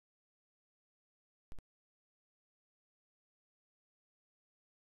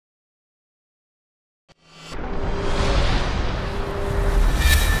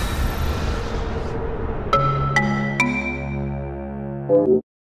That's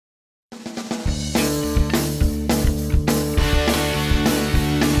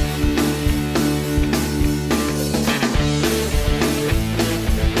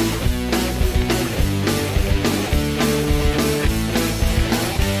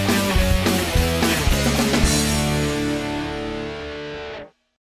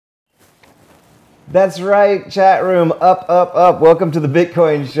right, chat room, up, up, up. Welcome to the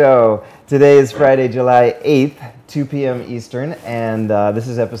Bitcoin Show. Today is Friday, July 8th, 2 p.m. Eastern, and this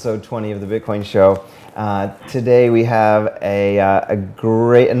is episode 20 of the Bitcoin Show. Today we have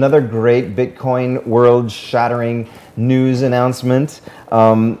another great Bitcoin world-shattering news announcement.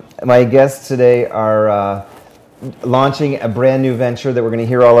 My guests today are launching a brand new venture that we're going to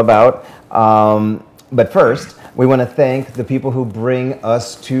hear all about. But first, we want to thank the people who bring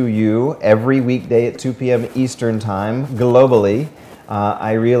us to you every weekday at 2 p.m. Eastern Time globally.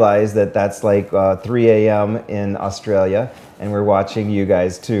 I realize that that's like 3 a.m. in Australia, and we're watching you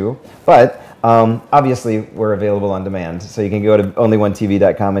guys too. But obviously, we're available on demand, so you can go to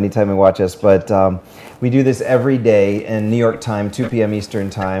onlyoneTV.com anytime and watch us. But we do this every day in New York time, 2 p.m. Eastern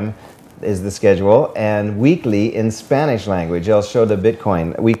Time is the schedule, and weekly in Spanish language. I'll show the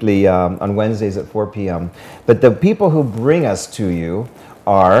Bitcoin weekly on Wednesdays at 4 p.m. But the people who bring us to you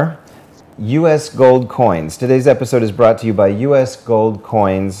are US Gold Coins. Today's episode is brought to you by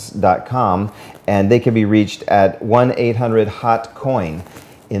usgoldcoins.com, and they can be reached at 1-800-HOT-COIN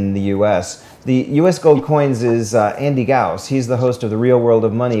in the US. The US Gold Coins is Andy Gauss. He's the host of The Real World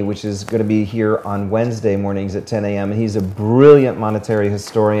of Money, which is going to be here on Wednesday mornings at 10 a.m. And he's a brilliant monetary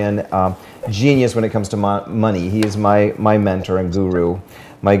historian, genius when it comes to money. He is my mentor and guru,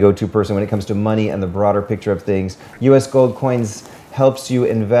 my go-to person when it comes to money and the broader picture of things. US Gold Coins helps you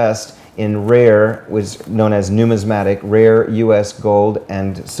invest in rare, which is known as numismatic, rare US gold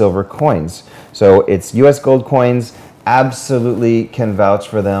and silver coins. So it's US Gold Coins. Absolutely can vouch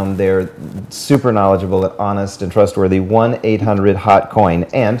for them. They're super knowledgeable, honest, and trustworthy. 1-800-HOT-COIN.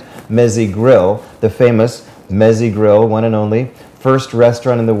 And Mezzi Grill, the famous Mezzi Grill, one and only, first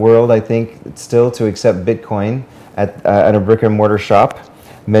restaurant in the world, I think, still to accept Bitcoin at a brick and mortar shop.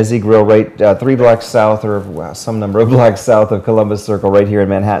 Mezzi Grill, right 3 blocks south, or some number of blocks south of Columbus Circle, right here in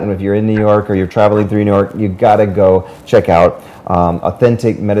Manhattan. If you're in New York or you're traveling through New York, you gotta go check out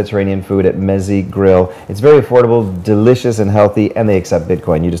authentic Mediterranean food at Mezzi Grill. It's very affordable, delicious, and healthy, and they accept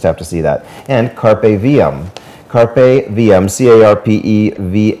Bitcoin. You just have to see that. And Carpe VM,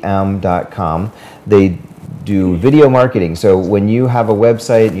 CarpeVM.com. They do video marketing. So when you have a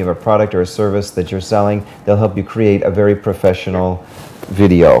website, you have a product or a service that you're selling, they'll help you create a very professional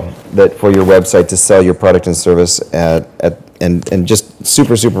video that for your website to sell your product and service and just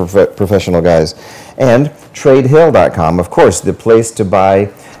super professional guys. And TradeHill.com, of course, the place to buy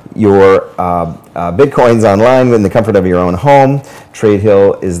your Bitcoins online in the comfort of your own home.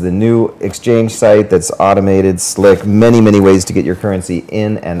 TradeHill is the new exchange site that's automated, slick, many ways to get your currency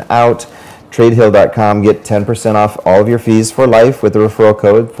in and out. TradeHill.com, get 10% off all of your fees for life with the referral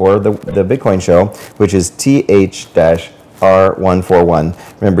code for the Bitcoin Show, which is TH-R141.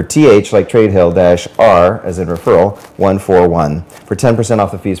 Remember, TH like TradeHill -R as in referral, 141 for 10%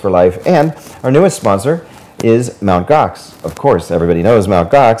 off the fees for life. And our newest sponsor is Mt. Gox. Of course, everybody knows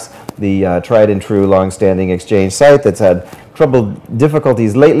Mt. Gox, the tried and true long-standing exchange site that's had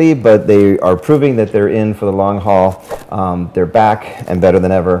difficulties lately, but they are proving that they're in for the long haul. They're back and better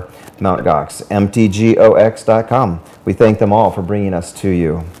than ever. Mt. Gox, MTGOX.com. We thank them all for bringing us to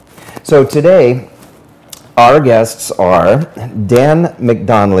you. So today, our guests are Dan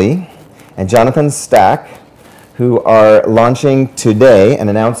McDonley and Jonathan Stack, who are launching today and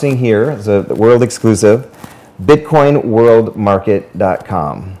announcing here as a world exclusive,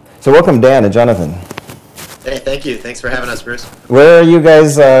 BitcoinWorldMarket.com. So welcome, Dan and Jonathan. Hey, thank you. Thanks for having us, Bruce. Where are you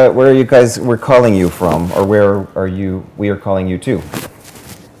guys? We're calling you from, or where are you? We are calling you to.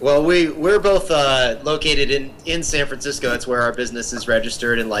 Well, we're both located in San Francisco. That's where our business is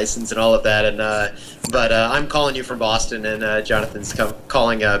registered and licensed and all of that. And but I'm calling you from Boston, and Jonathan's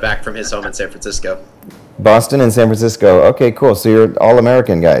calling back from his home in San Francisco. Boston and San Francisco. Okay, cool. So you're all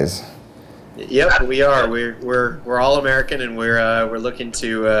American guys. Yep, we are. We're all American, and we're looking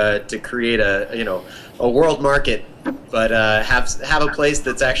to create a world market, but have a place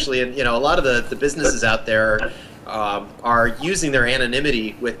that's actually a lot of the businesses out there are using their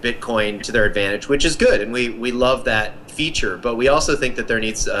anonymity with Bitcoin to their advantage, which is good, and we love that feature. But we also think that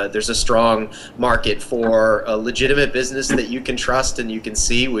there's a strong market for a legitimate business that you can trust and you can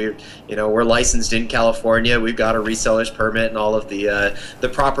see. We're licensed in California. We've got a reseller's permit and all of the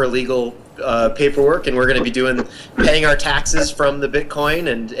proper legal paperwork, and we're going to be paying our taxes from the Bitcoin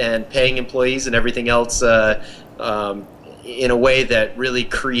and paying employees and everything else in a way that really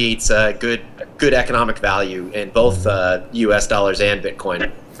creates good economic value in both U.S. dollars and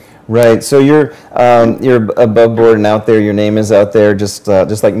Bitcoin. Right. So you're above board and out there. Your name is out there, just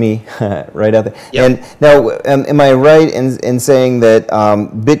like me, right out there. Yep. And now, am I right in saying that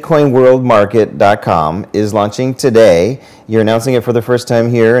BitcoinWorldMarket.com is launching today? You're announcing it for the first time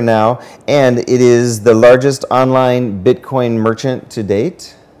here and now, and it is the largest online Bitcoin merchant to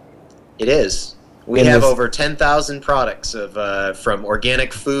date? It is. We have over 10,000 products from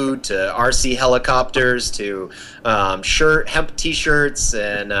organic food to RC helicopters to hemp T-shirts,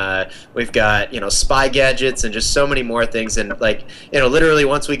 and we've got spy gadgets and just so many more things. And literally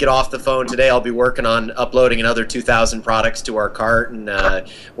once we get off the phone today, I'll be working on uploading another 2,000 products to our cart, and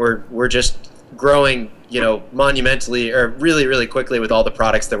we're just growing monumentally or really quickly with all the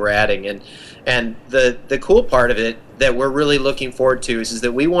products that we're adding. And the cool part of it that we're really looking forward to is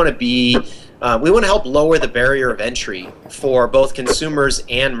that we want to help lower the barrier of entry for both consumers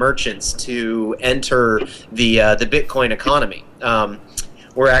and merchants to enter the Bitcoin economy.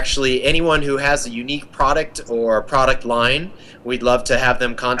 We're actually, anyone who has a unique product or product line, we'd love to have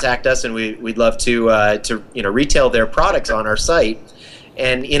them contact us, and we'd love to retail their products on our site.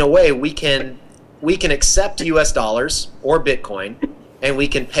 And in a way, we can accept U.S. dollars or Bitcoin, and we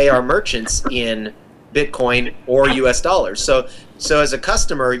can pay our merchants in Bitcoin or U.S. dollars. So as a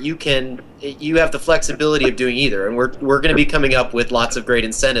customer, you have the flexibility of doing either, and we're going to be coming up with lots of great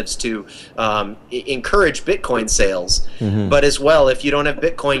incentives to encourage Bitcoin sales. Mm-hmm. But as well, if you don't have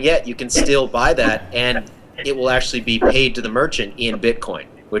Bitcoin yet, you can still buy that, and it will actually be paid to the merchant in Bitcoin,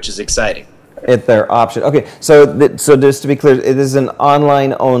 which is exciting. At their option. Okay, so just to be clear, it is an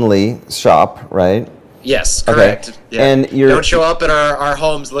online-only shop, right? Yes, correct. Okay. Yeah. And don't show up at our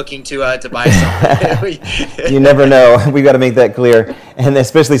homes looking to buy something. You never know. We've got to make that clear, and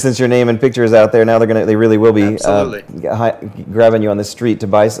especially since your name and picture is out there now, they really will be grabbing you on the street to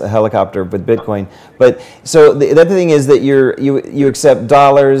buy a helicopter with Bitcoin. But so the other thing is that you accept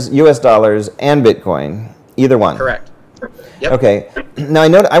dollars, U.S. dollars, and Bitcoin, either one. Correct. Yep. Okay. Now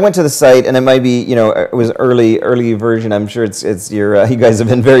I went to the site, and it might be it was early version. I'm sure it's your you guys have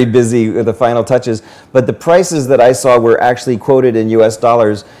been very busy with the final touches. But the prices that I saw were actually quoted in U.S.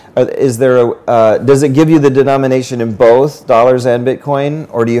 dollars. Is there does it give you the denomination in both dollars and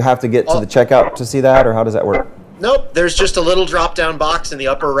Bitcoin, or do you have to get to the checkout to see that, or how does that work? Nope. There's just a little drop-down box in the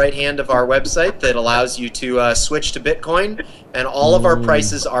upper right hand of our website that allows you to switch to Bitcoin, and all of our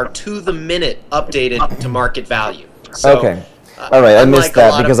prices are to the minute updated to market value. So, okay. All right, I missed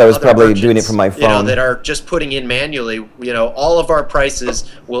that because I was probably doing it from my phone. That are just putting in manually. All of our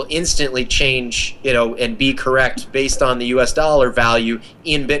prices will instantly change, and be correct based on the U.S. dollar value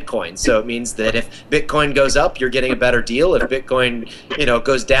in Bitcoin. So it means that if Bitcoin goes up, you're getting a better deal. If Bitcoin,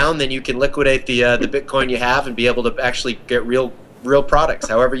 goes down, then you can liquidate the Bitcoin you have and be able to actually get real products,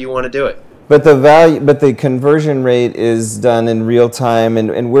 however you want to do it. But the conversion rate is done in real time,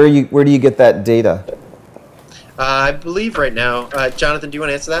 and where do you get that data? I believe right now, Jonathan, do you want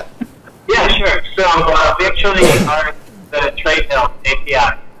to answer that? Yeah, sure. So we actually are the TradeHill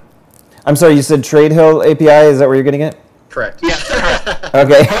API. I'm sorry, you said TradeHill API? Is that where you're getting it? Correct. Yeah.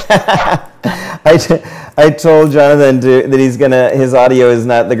 Okay. I told Jonathan that his audio is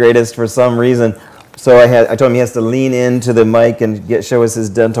not the greatest for some reason, so I told him he has to lean into the mic and show us his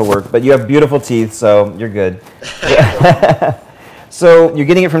dental work. But you have beautiful teeth, so you're good. So you're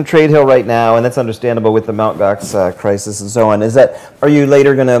getting it from TradeHill right now, and that's understandable with the Mt. Gox crisis and so on. Are you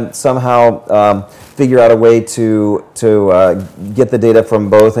later going to somehow figure out a way to get the data from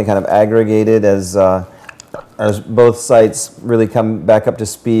both and kind of aggregate it as both sites really come back up to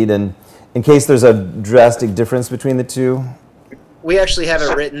speed, and in case there's a drastic difference between the two? We actually have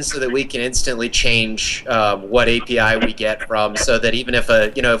it written so that we can instantly change what API we get from, so that even if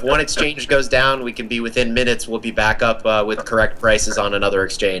if one exchange goes down, we can be within minutes. We'll be back up with correct prices on another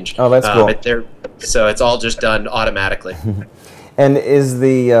exchange. Oh, that's cool. So it's all just done automatically. And is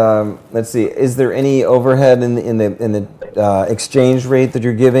is there any overhead in the exchange rate that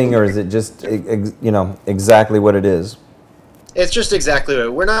you're giving, or is it just exactly what it is? It's just exactly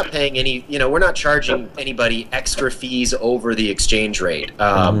what we're not paying any. We're not charging anybody extra fees over the exchange rate.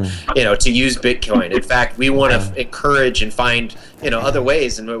 To use Bitcoin. In fact, we want to encourage and find other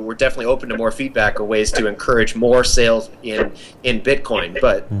ways, and we're definitely open to more feedback or ways to encourage more sales in Bitcoin.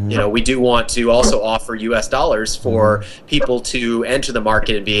 But we do want to also offer U.S. dollars for people to enter the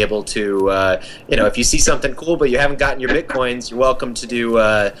market and be able to if you see something cool but you haven't gotten your Bitcoins, you're welcome to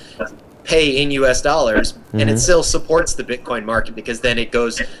do. Pay in U.S. dollars, and it still supports the Bitcoin market, because then it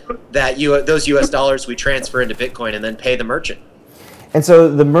goes those U.S. dollars we transfer into Bitcoin and then pay the merchant. And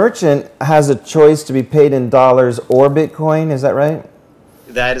so the merchant has a choice to be paid in dollars or Bitcoin, is that right?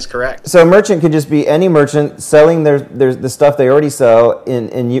 That is correct. So a merchant could just be any merchant selling the stuff they already sell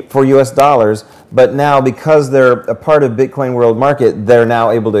for US dollars, but now because they're a part of Bitcoin World Market, they're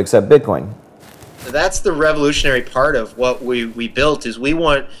now able to accept Bitcoin. That's the revolutionary part of what we built. Is we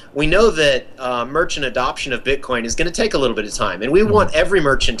know that merchant adoption of Bitcoin is going to take a little bit of time, and we want every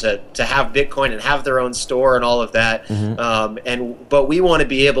merchant to have Bitcoin and have their own store and all of that. But we want to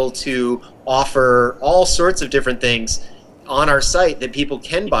be able to offer all sorts of different things on our site that people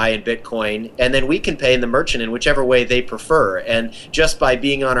can buy in Bitcoin, and then we can pay the merchant in whichever way they prefer. And just by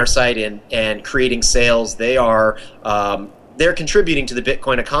being on our site and creating sales, they're contributing to the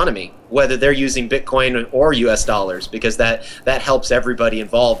Bitcoin economy, whether they're using Bitcoin or US dollars, because that helps everybody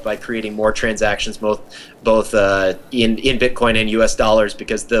involved by creating more transactions both in Bitcoin and US dollars,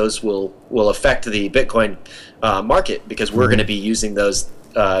 because those will affect the Bitcoin market, because we're going to be using those,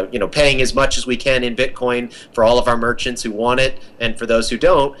 paying as much as we can in Bitcoin for all of our merchants who want it, and for those who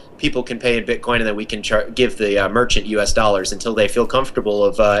don't, people can pay in Bitcoin, and then we can give the merchant US dollars until they feel comfortable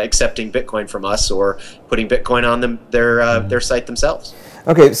of accepting Bitcoin from us or putting Bitcoin on their site themselves.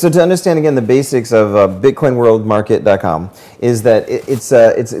 Okay, so to understand again the basics of BitcoinWorldMarket.com is that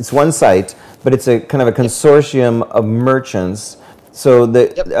it's one site, but it's a kind of a consortium of merchants. So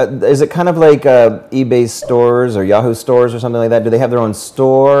is it kind of like eBay stores or Yahoo stores or something like that? Do they have their own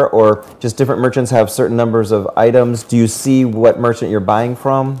store, or just different merchants have certain numbers of items? Do you see what merchant you're buying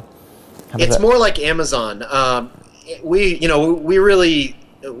from? It's more like Amazon. We'll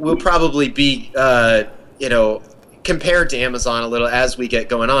probably be compared to Amazon a little as we get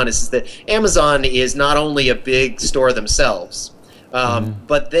going on. Is that Amazon is not only a big store themselves,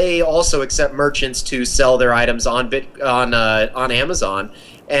 but they also accept merchants to sell their items on Amazon.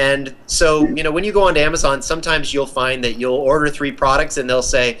 And so, when you go onto Amazon, sometimes you'll find that you'll order 3 products and they'll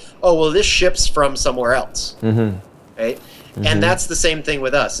say, "Oh, well, this ships from somewhere else." Right? And that's the same thing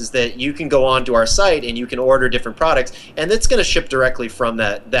with us, is that you can go onto our site and you can order different products, and it's going to ship directly from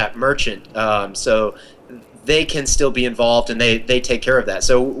that merchant. So they can still be involved, and they take care of that.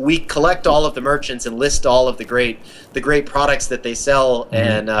 So we collect all of the merchants and list all of the great products that they sell,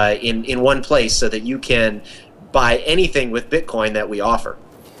 and in one place, so that you can buy anything with Bitcoin that we offer.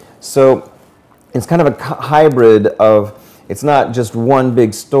 So it's kind of a hybrid of, it's not just one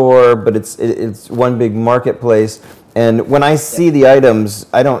big store, but it's one big marketplace. And when I see the items,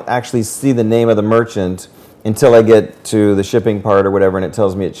 I don't actually see the name of the merchant until I get to the shipping part or whatever, and it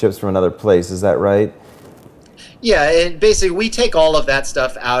tells me it ships from another place. Is that right? Yeah, and basically we take all of that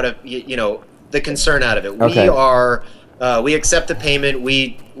stuff out of the concern out of it. Okay. We accept the payment.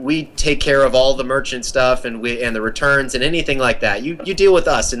 We take care of all the merchant stuff and the returns and anything like that. You deal with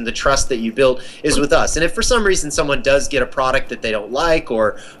us, and the trust that you built is with us. And if for some reason someone does get a product that they don't like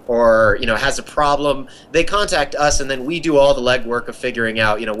or has a problem, they contact us, and then we do all the legwork of figuring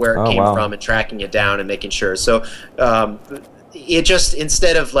out where it came from and tracking it down and making sure. So it just,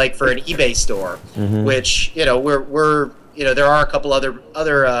 instead of like for an eBay store, which we're there are a couple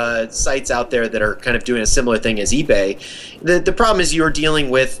other sites out there that are kind of doing a similar thing as eBay. The problem is you're dealing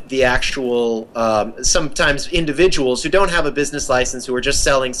with the actual sometimes individuals who don't have a business license, who are just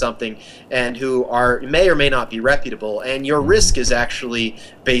selling something, and who may or may not be reputable. And your risk is actually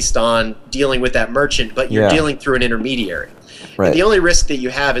based on dealing with that merchant, but you're dealing through an intermediary. Right. And the only risk that you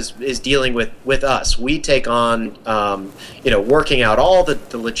have is dealing with us. We take on, working out all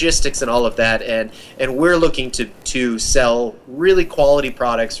the logistics and all of that, and we're looking to sell really quality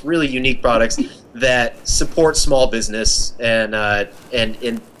products, really unique products that support small business, and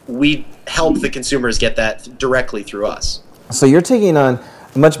we help the consumers get that directly through us. So you're taking on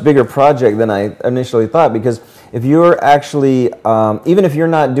a much bigger project than I initially thought, because if you're actually, even if you're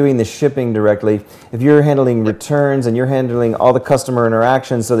not doing the shipping directly, if you're handling returns and you're handling all the customer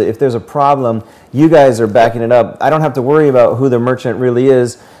interactions, so that if there's a problem, you guys are backing it up. I don't have to worry about who the merchant really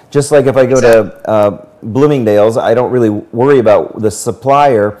is. Just like if I go to Bloomingdale's, I don't really worry about the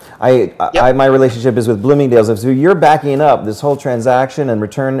supplier. My relationship is with Bloomingdale's. If you're backing up this whole transaction and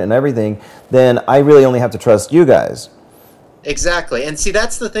return and everything, then I really only have to trust you guys. Exactly. And see,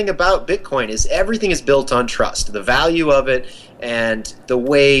 that's the thing about Bitcoin, is everything is built on trust. The value of it, and the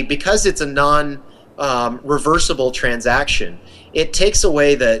way, because it's a non-reversible transaction, it takes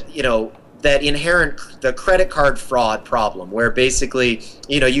away that the credit card fraud problem, where basically,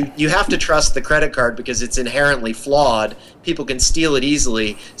 you have to trust the credit card because it's inherently flawed. People can steal it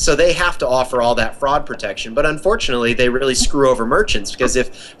easily, so they have to offer all that fraud protection. But unfortunately, they really screw over merchants, because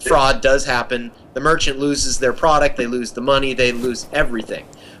if fraud does happen, the merchant loses their product, they lose the money, they lose everything.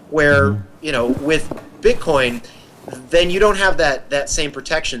 Where, with Bitcoin, then you don't have that same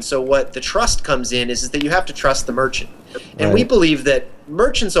protection. So what the trust comes in is that you have to trust the merchant. And we believe that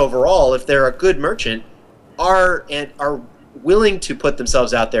merchants overall, if they're a good merchant, are willing to put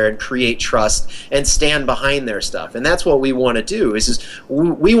themselves out there and create trust and stand behind their stuff. And that's what we want to do is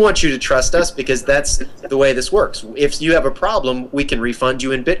we want you to trust us, because that's the way this works. If you have a problem, we can refund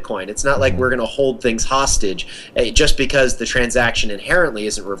you in Bitcoin. It's not like we're going to hold things hostage just because the transaction inherently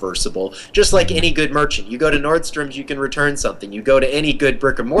isn't reversible. Just like any good merchant, you go to Nordstrom's, you can return something. You go to any good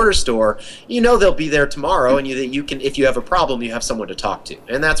brick and mortar store, you know they'll be there tomorrow, and you can, if you have a problem, you have someone to talk to.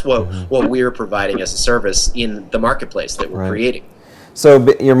 And that's what we're providing as a service in the marketplace that we're creating. So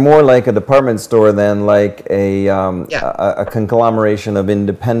you're more like a department store than like a conglomeration of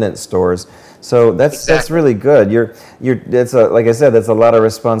independent stores. So that's really good. Like I said, that's a lot of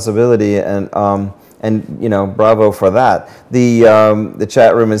responsibility, and you know, bravo for that. The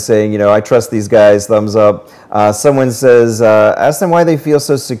chat room is saying, you know, I trust these guys. Thumbs up. Someone says, ask them why they feel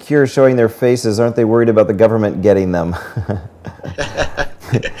so secure showing their faces. Aren't they worried about the government getting them?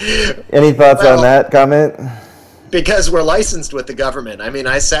 Any thoughts on that comment? Because we're licensed with the government. I mean,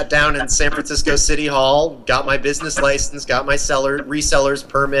 I sat down in San Francisco City Hall, got my business license, got my reseller's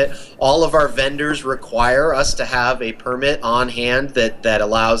permit. All of our vendors require us to have a permit on hand that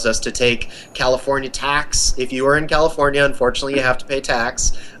allows us to take California tax. If you are in California, unfortunately, you have to pay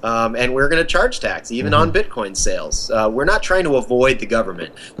tax. And we're going to charge tax, even on Bitcoin sales. We're not trying to avoid the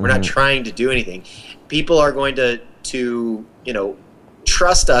government. We're not trying to do anything. People are going to you know,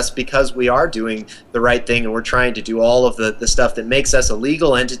 trust us because we are doing the right thing, and we're trying to do all of the stuff that makes us a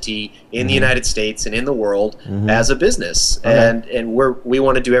legal entity in the United States and in the world as a business. And we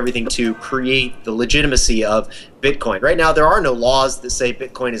want to do everything to create the legitimacy of Bitcoin. Right now, there are no laws that say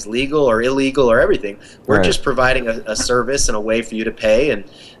Bitcoin is legal or illegal or everything. We're just providing a service and a way for you to pay, and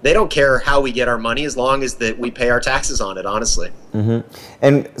they don't care how we get our money as long as that we pay our taxes on it, honestly.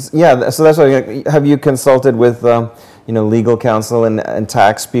 And yeah, so that's why, have you consulted with you know, legal counsel and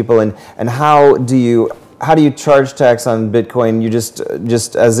tax people, and how do you charge tax on Bitcoin? You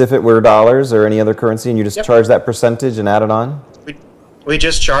just as if it were dollars or any other currency, and you just charge that percentage and add it on? We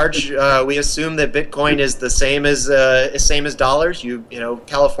just charge. We assume that Bitcoin is the same as dollars. You know,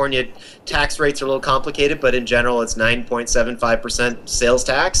 California tax rates are a little complicated, but in general, it's 9.75% sales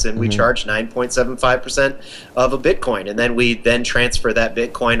tax, and we charge 9.75% of a Bitcoin, and then we transfer that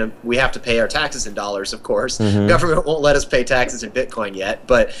Bitcoin. And we have to pay our taxes in dollars, of course. Government won't let us pay taxes in Bitcoin yet,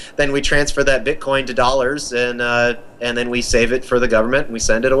 but then we transfer that Bitcoin to dollars, and then we save it for the government and we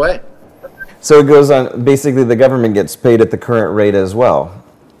send it away. So it goes on, basically the government gets paid at the current rate as well.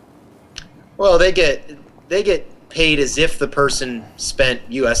 Well, they get paid as if the person spent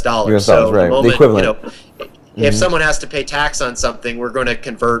US dollars. US dollars, so right. the moment, the equivalent. You know, if someone has to pay tax on something, we're going to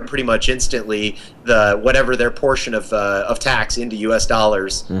convert pretty much instantly whatever their portion of tax into US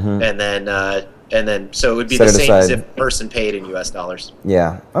dollars, and then so it would be the same as if the person paid in US dollars.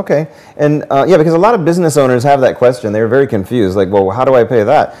 Yeah. Okay. And yeah, because a lot of business owners have that question. They're very confused. Like, well, how do I pay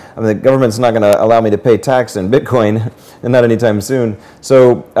that? I mean, the government's not going to allow me to pay tax in Bitcoin, and not anytime soon.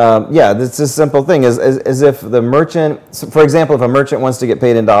 So yeah, this is a simple thing. Is if the merchant, for example, if a merchant wants to get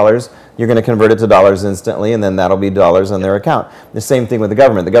paid in dollars, you're going to convert it to dollars instantly, and then that'll be dollars on their account. The same thing with the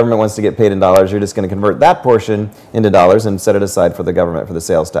government. The government wants to get paid in dollars. You're just going to convert that portion into dollars and set it aside for the government for the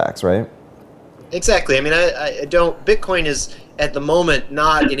sales tax, right? Exactly. I mean, I don't. Bitcoin is at the moment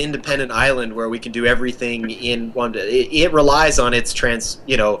not an independent island where we can do everything in one. It relies on its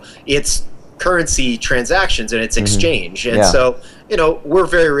its currency transactions and its exchange, and so we're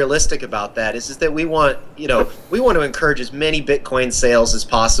very realistic about that. Is that we want to encourage as many Bitcoin sales as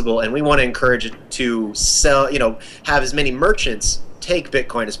possible, and we want to encourage it to sell. Have as many merchants take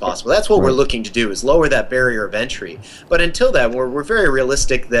Bitcoin as possible. That's what we're looking to do, is lower that barrier of entry. But until then, we're very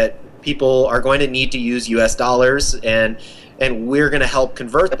realistic that people are going to need to use US dollars, and we're going to help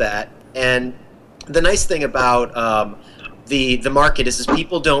convert that. And the nice thing about the market is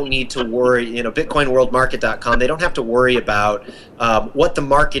people don't need to worry. BitcoinWorldMarket.com, they don't have to worry about what the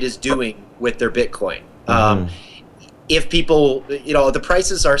market is doing with their Bitcoin. If people, the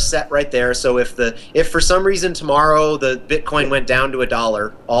prices are set right there. So if for some reason tomorrow the Bitcoin went down to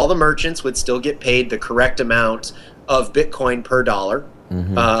 $1, all the merchants would still get paid the correct amount of Bitcoin per dollar.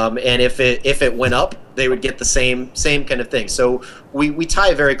 And if it went up, they would get the same kind of thing. So we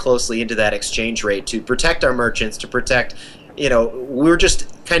tie very closely into that exchange rate to protect our merchants, to protect, we're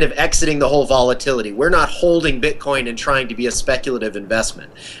just kind of exiting the whole volatility. We're not holding Bitcoin and trying to be a speculative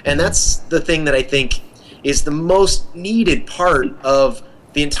investment. And that's the thing that I think is the most needed part of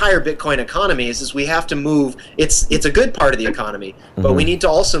the entire Bitcoin economy is we have to move. It's a good part of the economy, but we need to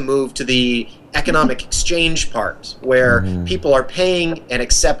also move to the economic exchange part, where people are paying and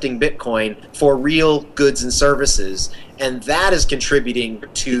accepting Bitcoin for real goods and services, and that is contributing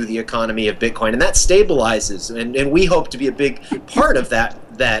to the economy of Bitcoin, and that stabilizes, and we hope to be a big part of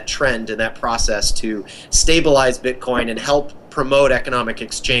that trend and that process to stabilize Bitcoin and help promote economic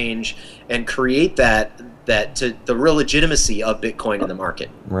exchange and create that to the real legitimacy of Bitcoin in the market.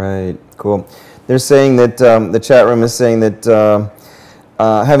 Right. Cool. They're saying that the chat room is saying that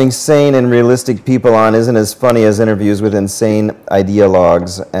having sane and realistic people on isn't as funny as interviews with insane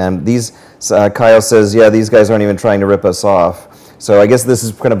ideologues. And these, Kyle says, yeah, these guys aren't even trying to rip us off. So I guess this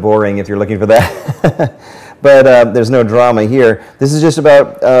is kind of boring if you're looking for that. But there's no drama here. This is just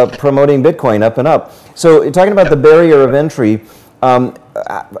about promoting Bitcoin up and up. So talking about the barrier of entry,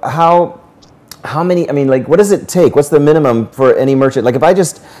 how many, I mean, like, what does it take? What's the minimum for any merchant? Like, if I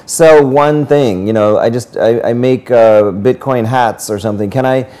just sell one thing, you know, I make Bitcoin hats or something, can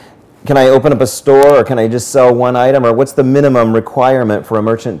I open up a store, or can I just sell one item, or what's the minimum requirement for a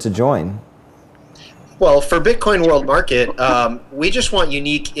merchant to join? Well, for Bitcoin World Market, we just want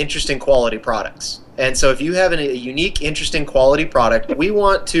unique, interesting, quality products. And so if you have a unique, interesting, quality product, we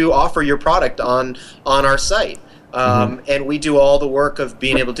want to offer your product on our site. And we do all the work of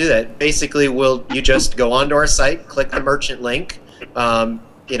being able to do that. Basically, you just go onto our site, click the merchant link,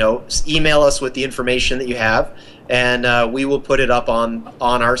 you know, email us with the information that you have, and we will put it up on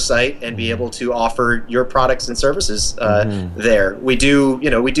our site and be able to offer your products and services there. We do,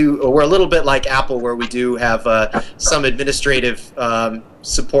 you know, we're a little bit like Apple, where we do have some administrative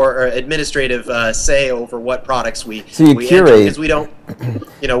support or administrative say over what products we curate, enter, because we don't,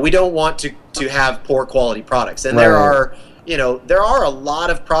 you know, we don't want to have poor quality products. And there are, you know, there are a lot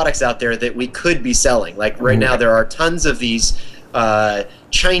of products out there that we could be selling. Like right now, there are tons of these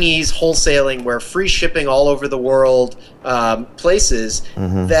Chinese wholesaling, where free shipping all over the world places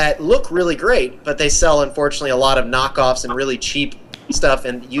that look really great, but they sell, unfortunately, a lot of knockoffs and really cheap stuff,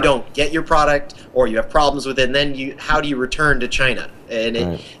 and you don't get your product, or you have problems with it, and then how do you return to China?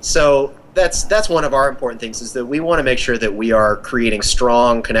 And so that's one of our important things, is that we want to make sure that we are creating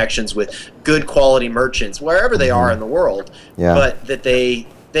strong connections with good quality merchants wherever they are in the world, but that they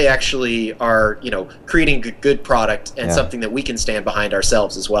actually are, you know, creating a good product and something that we can stand behind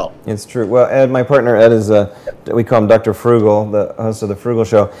ourselves as well. It's true. Well, Ed, my partner Ed is we call him Dr. Frugal, the host of the Frugal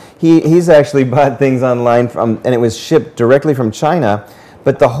Show. He's actually bought things online and it was shipped directly from China,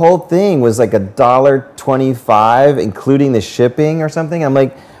 but the whole thing was like $1.25, including the shipping or something. I'm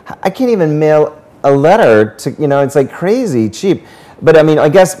like, I can't even mail a letter to, you know, it's like crazy cheap. But I mean, I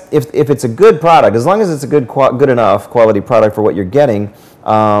guess if it's a good product, as long as it's a good enough quality product for what you're getting,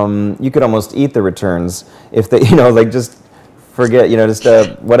 you could almost eat the returns if they, you know, like just forget, you know, just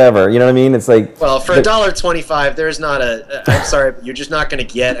whatever, you know what I mean? It's like, well, for $1.25, there's not I'm sorry, you're just not going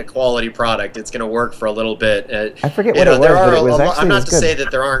to get a quality product. It's going to work for a little bit. I forget what it was, but it was actually, I'm not to say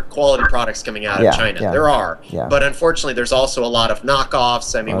that there aren't quality products coming out of China. There are, but unfortunately, there's also a lot of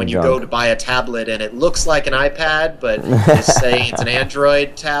knockoffs. I mean, when you go to buy a tablet and it looks like an iPad, but you say it's an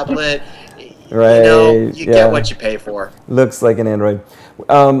Android tablet, right? You know, you get what you pay for. Looks like an Android.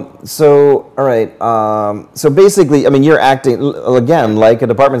 So, all right. So basically, I mean, you're acting, again, like a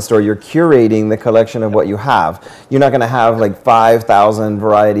department store. You're curating the collection of what you have. You're not going to have like 5,000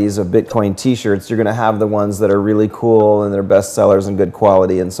 varieties of Bitcoin T-shirts. You're going to have the ones that are really cool and they're best sellers and good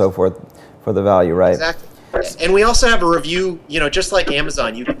quality and so forth for the value, right? Exactly. And we also have a review, you know, just like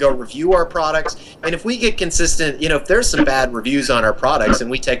Amazon, you can go review our products. And if we get consistent, you know, if there's some bad reviews on our products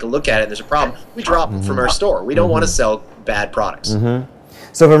and we take a look at it and there's a problem, we drop them from our store. We don't want to sell bad products.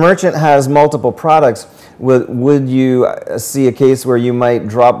 So if a merchant has multiple products, would you see a case where you might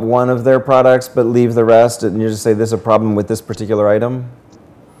drop one of their products but leave the rest, and you just say there's a problem with this particular item?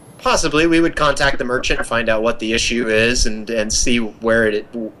 Possibly. We would contact the merchant and find out what the issue is and see where it,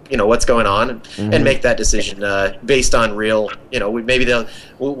 you know, what's going on, and make that decision based on real, you know,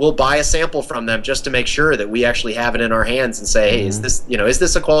 we'll buy a sample from them just to make sure that we actually have it in our hands and say, hey, is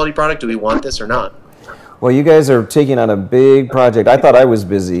this a quality product? Do we want this or not? Well, you guys are taking on a big project. I thought I was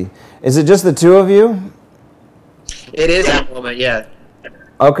busy. Is it just the two of you? It is at the moment, yeah.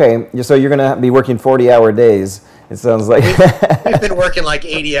 Okay, so you're going to be working 40-hour days, it sounds like. We've been working like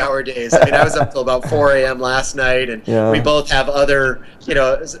 80-hour days. I mean, I was up till about 4 a.m. last night, and we both have other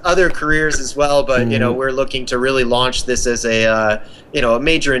careers as well, but, you know, we're looking to really launch this as a, you know, a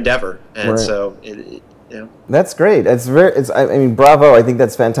major endeavor. And so, yeah. That's great. I mean, bravo. I think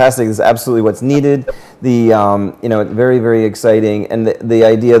that's fantastic. It's absolutely what's needed. The you know, very, very exciting, and the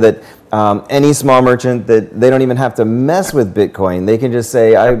idea that any small merchant, that they don't even have to mess with Bitcoin. They can just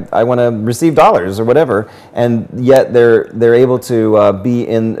say, I want to receive dollars or whatever, and yet they're able to be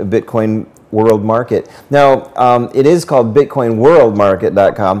in Bitcoin World Market. Now, it is called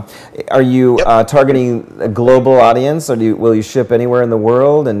BitcoinWorldMarket.com. Are you targeting a global audience, or will you ship anywhere in the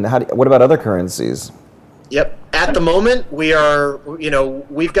world? And what about other currencies? Yep. At the moment, we are,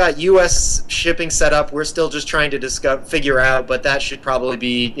 we've got U.S. shipping set up. We're still just trying to figure out, but that should probably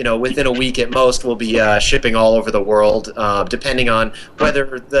be, within a week at most, we'll be shipping all over the world, depending on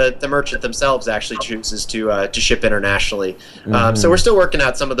whether the merchant themselves actually chooses to ship internationally. So we're still working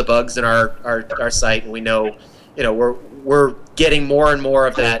out some of the bugs in our site, and we know, we're getting more and more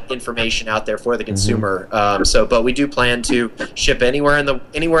of that information out there for the consumer. But we do plan to ship anywhere in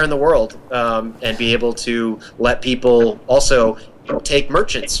the world, and be able to let people also take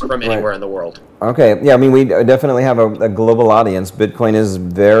merchants from anywhere in the world. Okay, yeah, I mean, we definitely have a global audience. Bitcoin is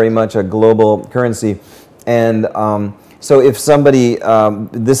very much a global currency, and so if somebody,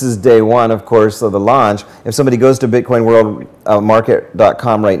 this is day one, of course, of the launch, if somebody goes to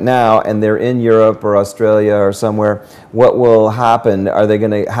BitcoinWorldMarket.com right now and they're in Europe or Australia or somewhere, what will happen? Are they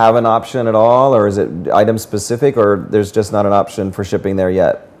going to have an option at all, or is it item specific, or there's just not an option for shipping there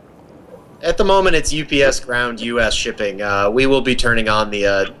yet? At the moment, it's UPS ground U.S. shipping. We will be turning on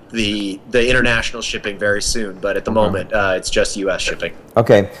the international shipping very soon, but at the moment, it's just U.S. shipping.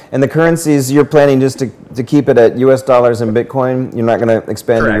 Okay, and the currencies, you're planning just to keep it at U.S. dollars and Bitcoin? You're not going to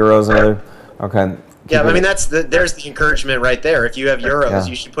expand to euros and other? Okay. Yeah, I mean, there's the encouragement right there. If you have euros,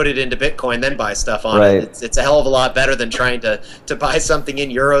 you should put it into Bitcoin, then buy stuff on it. It's a hell of a lot better than trying to buy something in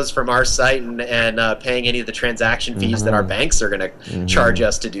euros from our site and paying any of the transaction fees that our banks are going to charge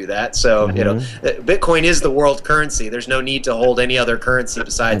us to do that. So, Bitcoin is the world currency. There's no need to hold any other currency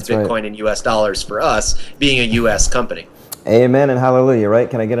besides Bitcoin and U.S. dollars for us, being a U.S. company. Amen and hallelujah, right?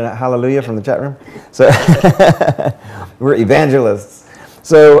 Can I get a hallelujah from the chat room? So we're evangelists.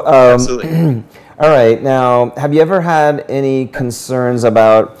 So, absolutely. All right. Now, have you ever had any concerns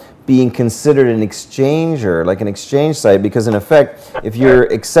about being considered an exchanger, like an exchange site? Because in effect, if you're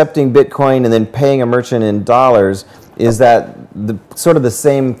accepting Bitcoin and then paying a merchant in dollars, is that sort of the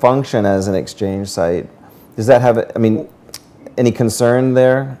same function as an exchange site? Does that have, any concern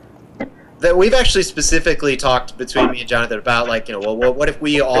there? That we've actually specifically talked between me and Jonathan about, well, what if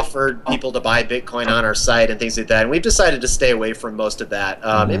we offered people to buy Bitcoin on our site and things like that? And we've decided to stay away from most of that.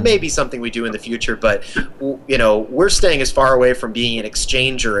 It may be something we do in the future, but we're staying as far away from being an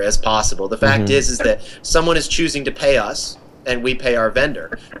exchanger as possible. The fact is that someone is choosing to pay us, and we pay our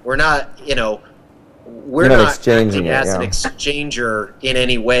vendor. We're not, we're not acting as an exchanger in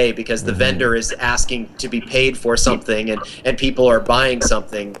any way, because the vendor is asking to be paid for something, and people are buying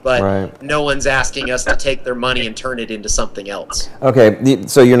something, but no one's asking us to take their money and turn it into something else. Okay,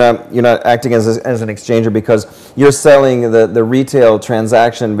 so you're not acting as an exchanger because you're selling the retail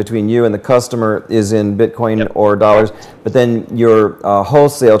transaction between you and the customer is in Bitcoin or dollars, but then your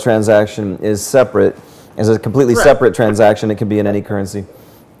wholesale transaction is separate, as a completely separate transaction. It can be in any currency.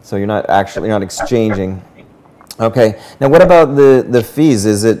 So you're not exchanging. Okay. Now, what about the fees?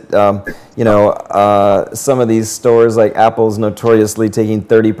 Is it some of these stores like Apple's notoriously taking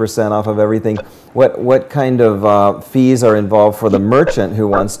 30% off of everything? What kind of fees are involved for the merchant who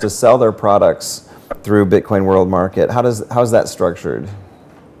wants to sell their products through Bitcoin World Market? How's that structured?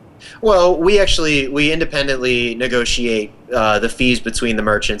 Well, we independently negotiate the fees between the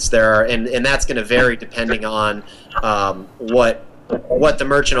merchants. And that's going to vary depending on what the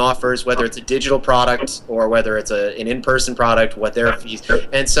merchant offers, whether it's a digital product or whether it's an in-person product, what their fees,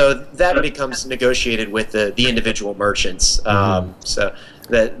 and so that becomes negotiated with the individual merchants. So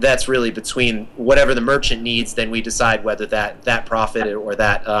that's really between whatever the merchant needs. Then we decide whether that profit or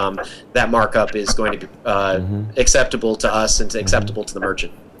that markup is going to be acceptable to us and acceptable to the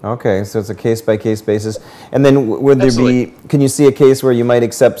merchant. Okay, so it's a case-by-case basis. And then would there be? Can you see a case where you might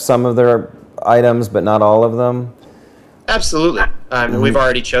accept some of their items but not all of them? Absolutely. We've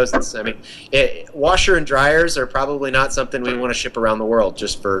already chosen this. Washer and dryers are probably not something we want to ship around the world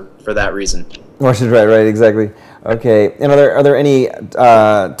just for that reason. Washer and dryer, right? Exactly. Okay. And are there any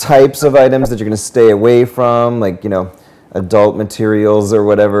types of items that you're going to stay away from, like adult materials or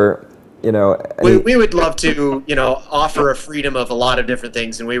whatever? We would love to offer a freedom of a lot of different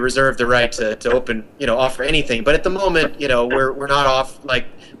things, and we reserve the right to open offer anything. But at the moment, we're not off. Like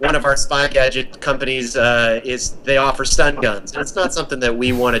one of our spy gadget companies they offer stun guns, and it's not something that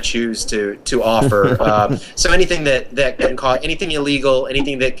we want to choose to offer. So anything that can cause anything illegal,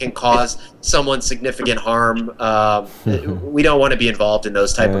 anything that can cause someone significant harm, we don't want to be involved in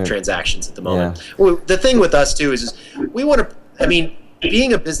those type of transactions at the moment. Well, the thing with us too is we want to.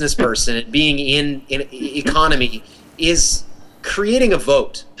 Being a business person and being in economy is creating a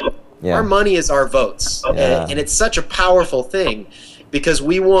vote. Our money is our votes, and it's such a powerful thing. because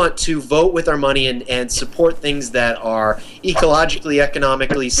we want to vote with our money and support things that are ecologically,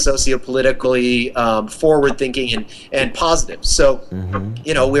 economically, sociopolitically forward-thinking and positive. So,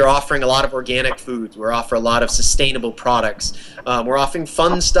 you know, we're offering a lot of organic foods. We're offering a lot of sustainable products. We're offering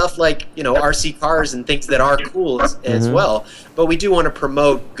fun stuff like, you know, RC cars and things that are cool as well. But we do want to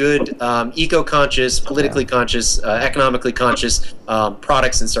promote good, eco-conscious, politically conscious, economically conscious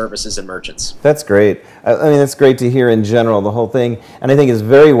products and services and merchants. That's great. I mean, that's great to hear in general, the whole thing. And I think it's a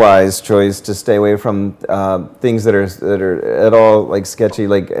very wise choice to stay away from things that are at all like sketchy,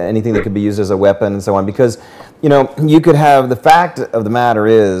 like anything that could be used as a weapon and so on. Because, you know, you could have, the fact of the matter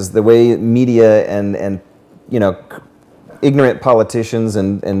is, the way media and you know, ignorant politicians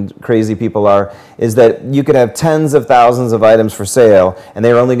and crazy people are, is that you could have tens of thousands of items for sale and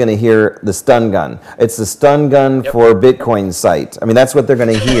they're only going to hear the stun gun. It's the stun gun for Bitcoin site. I mean, that's what they're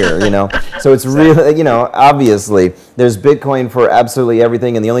going to hear, you know. So it's really, you know, obviously there's Bitcoin for absolutely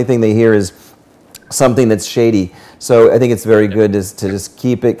everything, and the only thing they hear is something that's shady. So I think it's very good to just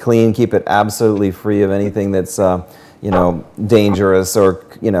keep it clean, keep it absolutely free of anything that's, you know, dangerous or,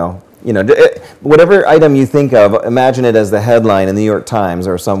 you know, whatever item you think of, imagine it as the headline in the New York Times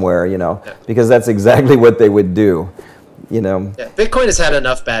or somewhere, you know, because that's exactly what they would do, you know. Yeah, Bitcoin has had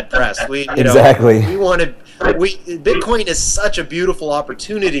enough bad press. We, you exactly. know, Bitcoin is such a beautiful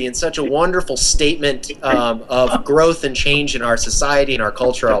opportunity and such a wonderful statement of growth and change in our society and our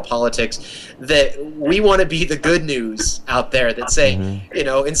culture, our politics, that we want to be the good news out there that say, you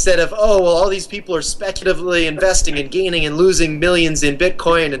know, instead of, oh, well, all these people are speculatively investing and gaining and losing millions in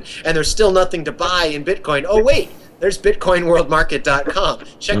Bitcoin and there's still nothing to buy in Bitcoin. Oh, wait. There's BitcoinWorldMarket.com.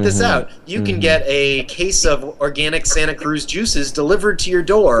 Check this out. You can get a case of organic Santa Cruz juices delivered to your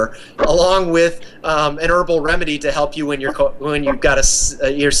door, along with an herbal remedy to help you when you've got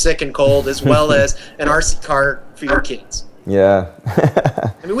you're sick and cold, as well as an RC car for your kids. Yeah.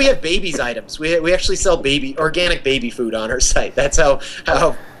 I mean, we have babies items. We actually sell organic baby food on our site. That's how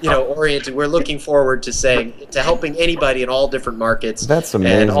you know, oriented. We're looking forward to helping anybody in all different markets. That's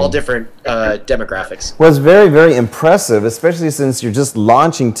amazing. And all different demographics. Well, it's very, very impressive, especially since you're just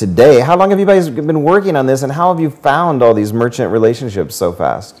launching today. How long have you guys been working on this, and how have you found all these merchant relationships so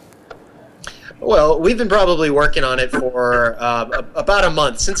fast? Well, we've been probably working on it for about a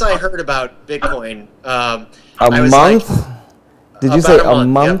month since I heard about Bitcoin. A month? Did you say a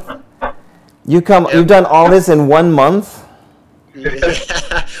month? Yep. You've done all this in 1 month?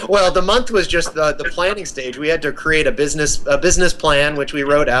 Yeah. Well, the month was just the planning stage. We had to create a business plan, which we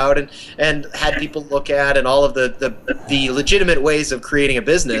wrote out and had people look at, and all of the legitimate ways of creating a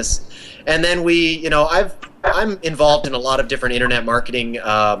business. And then I'm involved in a lot of different internet marketing,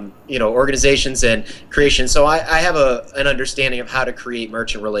 organizations and creation. So I have an understanding of how to create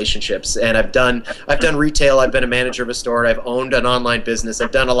merchant relationships. And I've done retail. I've been a manager of a store. I've owned an online business.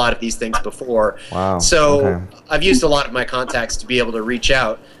 I've done a lot of these things before. Wow. So I've used a lot of my contacts to be able to reach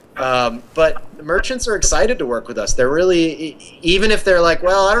out. But the merchants are excited to work with us. They're really, even if they're like,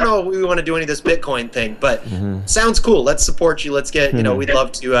 well, I don't know if we want to do any of this Bitcoin thing, but sounds cool. Let's support you. Let's get, we'd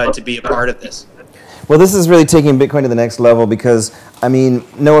love to be a part of this. Well, this is really taking Bitcoin to the next level because, I mean,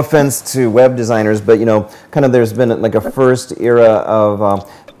 no offense to web designers, but, kind of there's been like a first era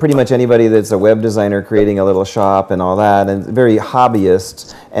of pretty much anybody that's a web designer creating a little shop and all that, and very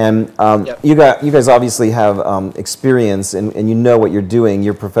hobbyist. And you guys obviously have experience and you know what you're doing.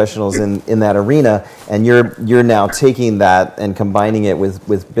 You're professionals in that arena, and you're now taking that and combining it with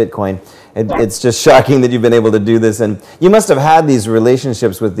Bitcoin. It's just shocking that you've been able to do this, and you must have had these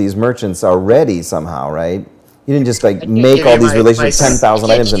relationships with these merchants already somehow, right? You didn't just like make all these relationships, 10,000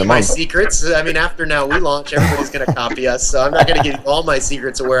 items in a month. My secrets. I mean, after now we launch, everybody's going to copy us, so I'm not going to give you all my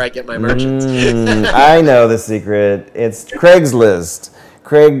secrets of where I get my merchants. I know the secret. It's Craigslist.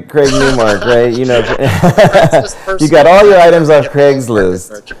 Craig Newmark, right? You got all your items off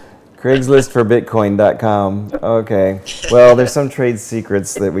Craigslist. Craigslist for Bitcoin.com. Okay. Well, there's some trade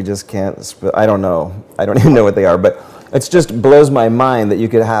secrets that we just can't. I don't know. I don't even know what they are, but it just blows my mind that you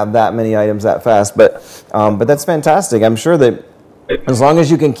could have that many items that fast. But that's fantastic. I'm sure that as long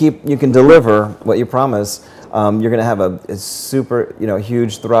as you can deliver what you promise, you're going to have a super,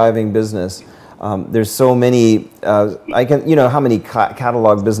 huge, thriving business. There's so many. How many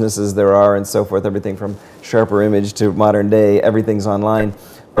catalog businesses there are and so forth. Everything from Sharper Image to modern day, everything's online.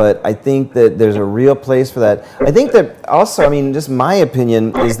 But I think that there's a real place for that. I think that also, just my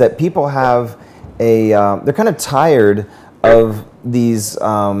opinion is that people have they're kind of tired of these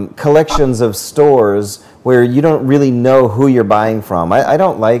collections of stores where you don't really know who you're buying from. I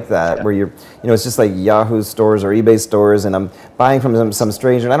don't like that, where it's just like Yahoo stores or eBay stores, and I'm buying from some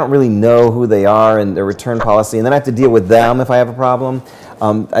stranger, and I don't really know who they are and their return policy, and then I have to deal with them if I have a problem.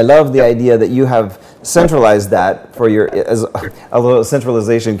 I love the idea that you have centralized that for although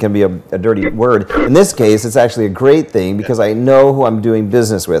centralization can be a dirty word. In this case, it's actually a great thing because I know who I'm doing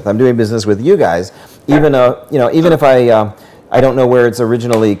business with. I'm doing business with you guys, even if I don't know where it's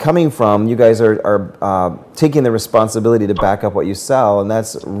originally coming from. You guys are taking the responsibility to back up what you sell, and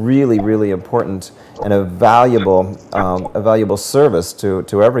that's really, really important and a valuable service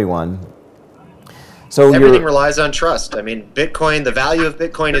to everyone. So everything relies on trust. I mean, Bitcoin, the value of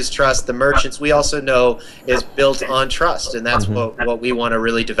Bitcoin is trust. The merchants, we also know, is built on trust, and that's what we want to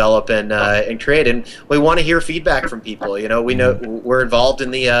really develop and create. And we want to hear feedback from people. We know we're involved in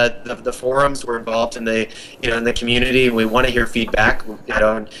the forums. We're involved in the in the community. We want to hear feedback.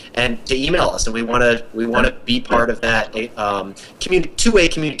 And to email us, and we want to be part of that two-way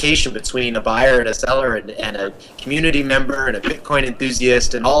communication between a buyer and a seller and a community member and a Bitcoin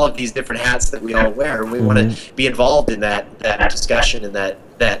enthusiast and all of these different hats that we all wear. And we want to be involved in that discussion and that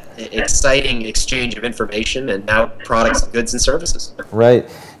exciting exchange of information and now products, goods, and services. Right.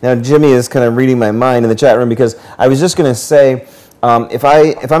 Now, Jimmy is kind of reading my mind in the chat room because I was just going to say, if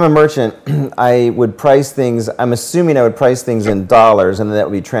I'm a merchant, I would price things. I'm assuming I would price things in dollars, and then that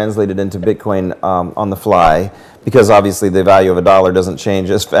would be translated into Bitcoin on the fly, because obviously the value of a dollar doesn't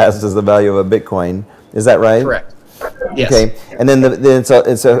change as fast as the value of a Bitcoin. Is that right? Correct. Yes. Okay, and then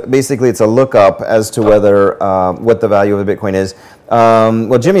basically it's a lookup as to whether what the value of a Bitcoin is.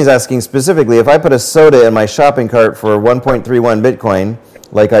 Well, Jimmy's asking specifically, if I put a soda in my shopping cart for 1.31 Bitcoin,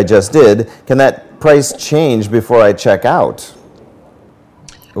 like I just did, can that price change before I check out?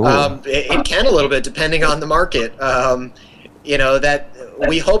 It can a little bit, depending on the market. That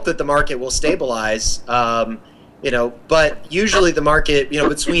we hope that the market will stabilize. But usually the market,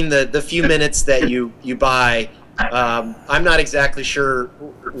 between the few minutes that you buy. I'm not exactly sure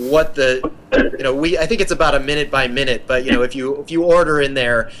what I think it's about a minute by minute, but if you order in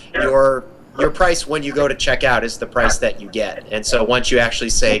there, your price when you go to check out is the price that you get, and so once you actually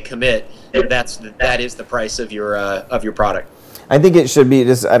say commit, that is the price of your product. I think it should be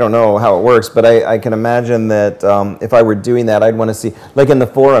just, I don't know how it works, but I can imagine that if I were doing that, I'd want to see, like in the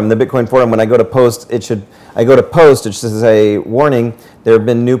forum, the Bitcoin forum, when I go to post, it should say, warning, there have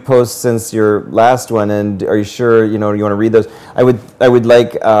been new posts since your last one, and are you sure, you want to read those? I would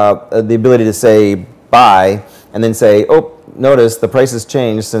like the ability to say buy, and then say, oh, notice the price has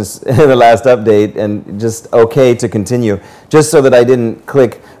changed since the last update, and just okay to continue, just so that I didn't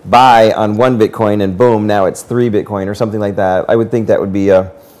click buy on 1 Bitcoin and boom, now it's 3 Bitcoin or something like that. I would think that would be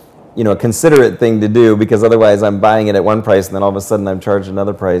a considerate thing to do, because otherwise I'm buying it at one price and then all of a sudden I'm charged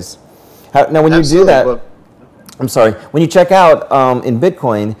another price. Now when you do that, I'm sorry, when you check out in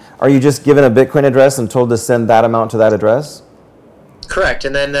Bitcoin, are you just given a Bitcoin address and told to send that amount to that address? Correct,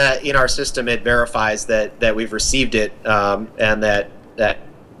 and then in our system it verifies that we've received it, and that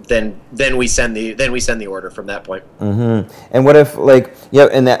then we send the order from that point. Mm-hmm. And what if,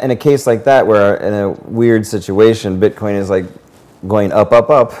 in a case like that, where in a weird situation, Bitcoin is like going up,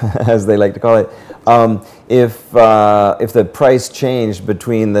 as they like to call it. If the price changed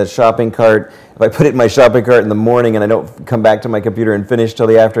between the shopping cart, if I put it in my shopping cart in the morning and I don't come back to my computer and finish till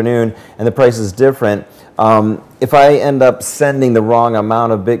the afternoon, and the price is different, if I end up sending the wrong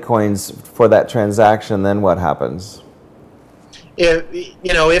amount of Bitcoins for that transaction, then what happens?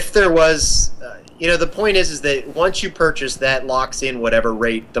 If there was, the point is that once you purchase, that locks in whatever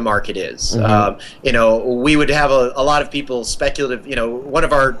rate the market is. Mm-hmm. We would have a lot of people speculative. One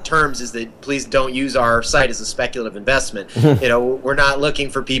of our terms is that please don't use our site as a speculative investment. We're not looking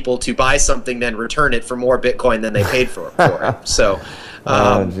for people to buy something then return it for more Bitcoin than they paid for it. So.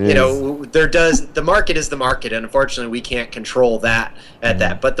 The market is the market, and unfortunately we can't control that at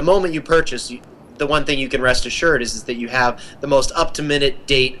that. But the moment you purchase, the one thing you can rest assured is that you have the most up-to-minute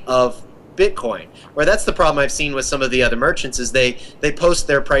date of Bitcoin. Where that's the problem I've seen with some of the other merchants is they post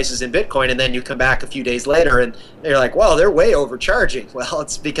their prices in Bitcoin, and then you come back a few days later and they're like, well, they're way overcharging. Well,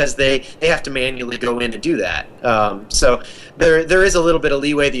 it's because they have to manually go in and do that. So there is a little bit of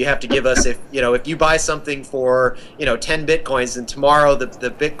leeway that you have to give us if you buy something for 10 Bitcoins and tomorrow the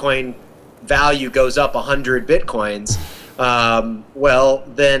Bitcoin value goes up 100 Bitcoins. Well,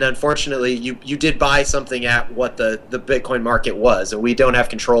 then unfortunately you did buy something at what the Bitcoin market was, and we don't have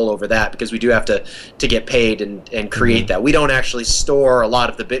control over that because we do have to get paid and create that. We don't actually store a lot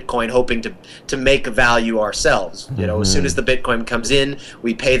of the Bitcoin hoping to make a value ourselves. As soon as the Bitcoin comes in,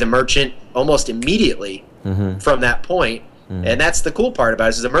 we pay the merchant almost immediately from that point. And that's the cool part about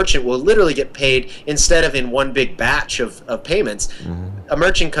it, is the merchant will literally get paid instead of in one big batch of payments. A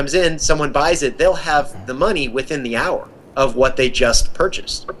merchant comes in, someone buys it, they'll have the money within the hour of what they just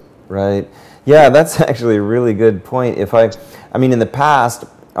purchased. Right. Yeah, that's actually a really good point. I mean, in the past,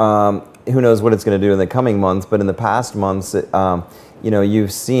 who knows what it's going to do in the coming months, but in the past months,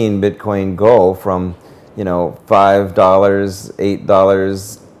 you've seen Bitcoin go from, $5,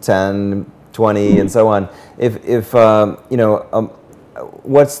 $8, 10, 20, and so on.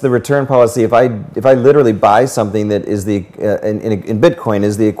 What's the return policy if I literally buy something that is in Bitcoin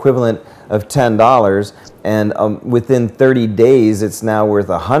is the equivalent of $10, and within 30 days it's now worth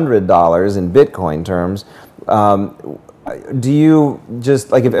 $100 in Bitcoin terms? Do you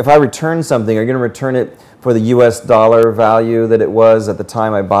just, like, if I return something, are you going to return it for the US dollar value that it was at the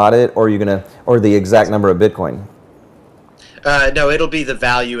time I bought it, or are you going to, or the exact number of Bitcoin? No, it'll be the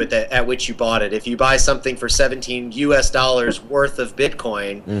value at which you bought it. If you buy something for $17 US worth of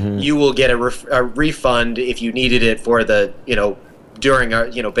Bitcoin, you will get a refund if you needed it for the, during our,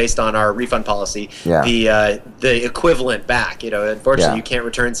 based on our refund policy, the equivalent back. Unfortunately, you can't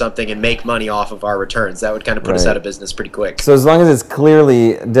return something and make money off of our returns. That would kind of put us out of business pretty quick. So as long as it's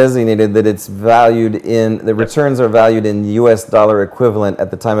clearly designated that it's valued in, the returns are valued in US dollar equivalent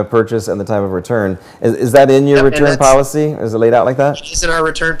at the time of purchase and the time of return. Is that in your return policy? Is it laid out like that? It's in our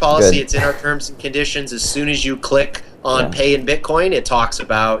return policy. Good. It's in our terms and conditions. As soon as you click on pay in Bitcoin, it talks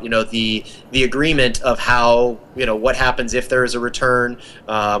about the agreement of how what happens if there is a return,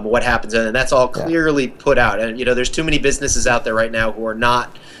 what happens, and that's all clearly put out. And there's too many businesses out there right now who are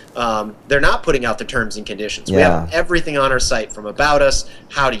not. They're not putting out the terms and conditions. We have everything on our site, from about us,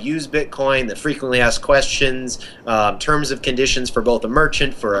 how to use Bitcoin, the frequently asked questions, terms of conditions for both a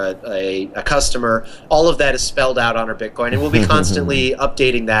merchant, for a customer. All of that is spelled out on our Bitcoin, and we'll be constantly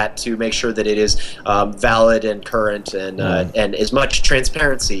updating that to make sure that it is valid and current, and as much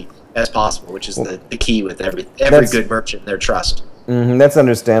transparency as possible, which is the key with every good merchant, their trust. That's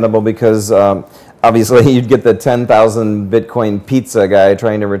understandable, because obviously you'd get the 10,000 Bitcoin pizza guy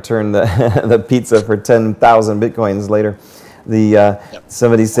trying to return the pizza for 10,000 Bitcoins later.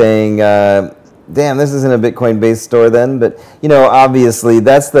 Somebody saying, damn, this isn't a Bitcoin-based store then. But obviously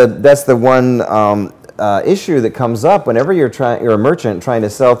that's the one issue that comes up whenever you're a merchant trying to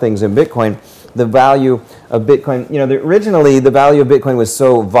sell things in Bitcoin. The value of Bitcoin, originally the value of Bitcoin was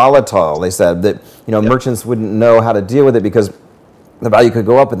so volatile, they said, that merchants wouldn't know how to deal with it, because the value could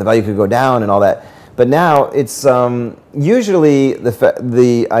go up and the value could go down and all that. But now it's usually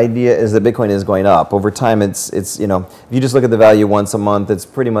the idea is that Bitcoin is going up over time. It's if you just look at the value once a month, it's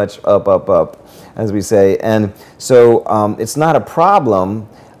pretty much up, as we say. And so it's not a problem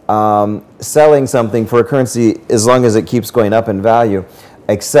selling something for a currency as long as it keeps going up in value.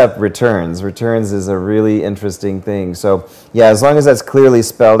 Except returns. Returns is a really interesting thing. So yeah, as long as that's clearly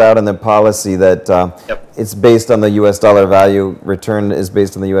spelled out in the policy that it's based on the US dollar value, return is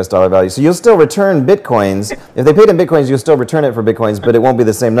based on the US dollar value. So you'll still return Bitcoins. If they paid in Bitcoins, you'll still return it for Bitcoins, but it won't be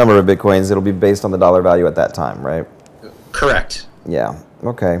the same number of Bitcoins. It'll be based on the dollar value at that time, right? Correct. Yeah.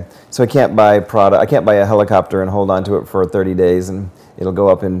 Okay. So I can't buy a helicopter and hold on to it for 30 days and it'll go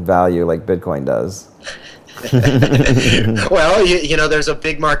up in value like Bitcoin does. Well, there's a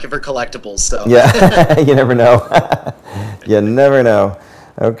big market for collectibles, so. Yeah, you never know. You never know.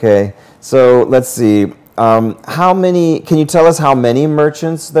 Okay, so let's see. Can you tell us how many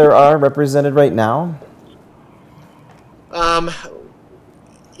merchants there are represented right now?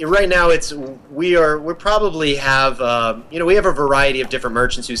 Right now, we probably have we have a variety of different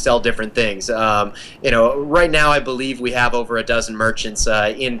merchants who sell different things. Right now I believe we have over a dozen merchants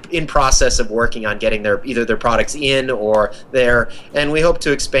in process of working on getting either their products in or there, and we hope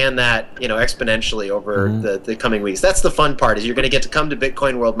to expand that exponentially over the coming weeks. That's the fun part, is you're going to get to come to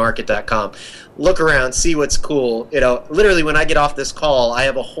BitcoinWorldMarket.com, look around, see what's cool. Literally when I get off this call, I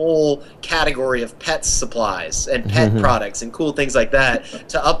have a whole category of pet supplies and pet products and cool things like that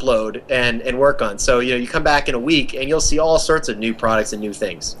to upload and work on. So you come back in a week and you'll see all sorts of new products and new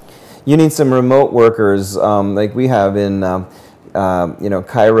things. You need some remote workers like we have in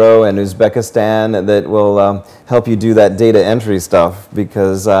Cairo and Uzbekistan that will help you do that data entry stuff,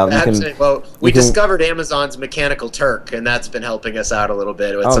 because we discovered Amazon's Mechanical Turk, and that's been helping us out a little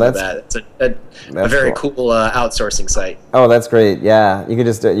bit with some of that. It's a very cool outsourcing site. Oh, that's great. Yeah, you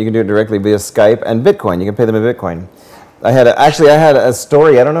can do it directly via Skype and Bitcoin. You can pay them in Bitcoin. I had a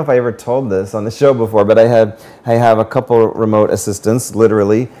story. I don't know if I ever told this on the show before, but I have a couple remote assistants,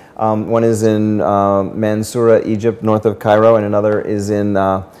 literally. One is in Mansoura, Egypt, north of Cairo, and another is in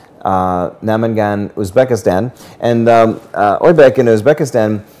Namangan, Uzbekistan. And Oybek in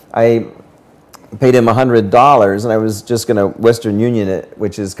Uzbekistan, paid him $100, and I was just going to Western Union it,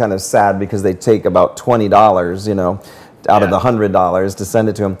 which is kind of sad because they take about $20, out of the $100 to send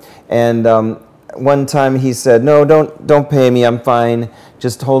it to him. And one time he said, "No, don't pay me. I'm fine.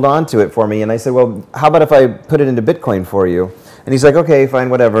 Just hold on to it for me." And I said, "Well, how about if I put it into Bitcoin for you?" And he's like, "Okay, fine,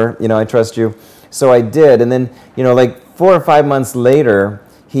 whatever. I trust you." So I did, and then like 4 or 5 months later,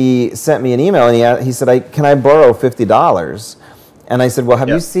 he sent me an email, and he said, "Can I borrow $50?" And I said, "Well, have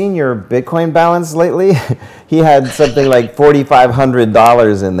you seen your Bitcoin balance lately?" He had something like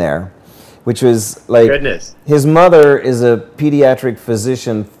 $4,500 in there, which was like, goodness. His mother is a pediatric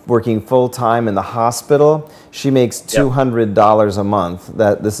physician working full time in the hospital. She makes $200 a month.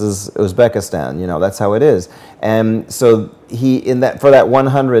 This is Uzbekistan, that's how it is. And so for that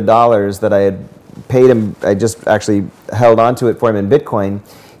 $100 that I had paid him, I just actually held on to it for him in Bitcoin.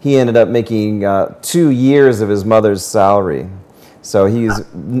 He ended up making 2 years of his mother's salary. So he's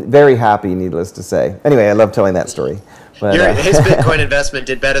very happy, needless to say. Anyway, I love telling that story. But, his Bitcoin investment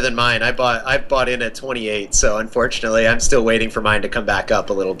did better than mine. I bought in at 28, so unfortunately, I'm still waiting for mine to come back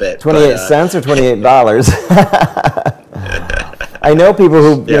up a little bit. 28 cents or $28? I know people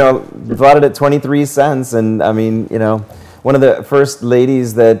who bought it at 23 cents, and I mean, one of the first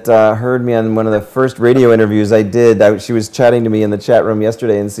ladies that heard me on one of the first radio interviews I did, she was chatting to me in the chat room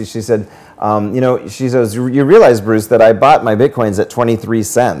yesterday, and she said, she says, "You realize, Bruce, that I bought my Bitcoins at 23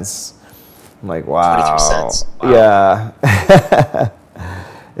 cents. I'm like, wow. 23 cents. Wow. Yeah.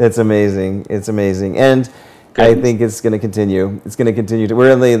 It's amazing. It's amazing. And I think it's going to continue. It's going to continue to.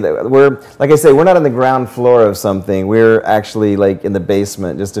 We're like I say, we're not on the ground floor of something. We're actually like in the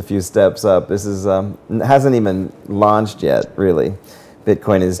basement, just a few steps up. This is hasn't even launched yet, really.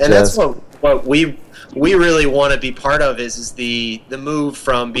 Bitcoin is and that's what we really want to be part of is the move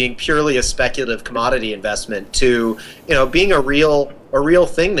from being purely a speculative commodity investment to being a real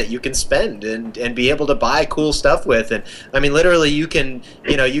thing that you can spend and be able to buy cool stuff with. And I mean, literally, you can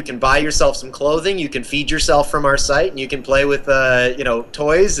buy yourself some clothing, you can feed yourself from our site, and you can play with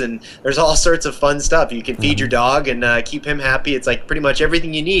toys, and there's all sorts of fun stuff. You can feed your dog and keep him happy. It's like pretty much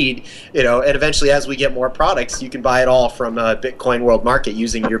everything you need, and eventually, as we get more products, you can buy it all from Bitcoin World Market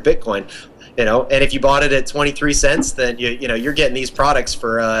using your Bitcoin. And if you bought it at 23 cents, then you're getting these products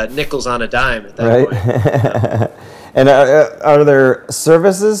for nickels on a dime at that point. And are there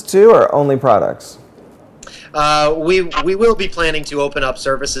services too, or only products? We will be planning to open up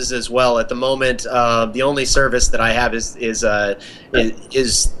services as well. At the moment, the only service that I have is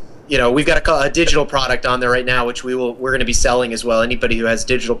we've got a digital product on there right now, which we're going to be selling as well. Anybody who has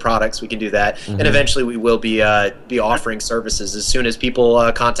digital products, we can do that, and eventually we will be offering services as soon as people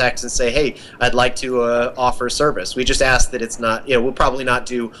contact us and say, "Hey, I'd like to offer service." We just ask that it's not, we'll probably not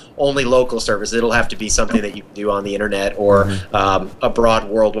do only local service. It'll have to be something that you can do on the internet or a broad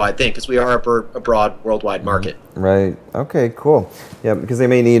worldwide thing, because we are a broad worldwide market. Right. Okay. Cool. Yeah, because they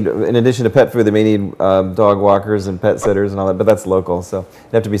may need, in addition to pet food, they may need dog walkers and pet sitters and all that. But that's local, so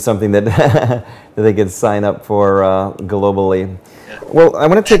it'd have to be something that that they could sign up for globally. Yeah. Well, I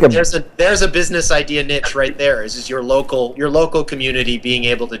want to take there's a business idea niche right there. Is your local community being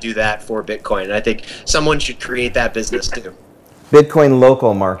able to do that for Bitcoin? And I think someone should create that business too.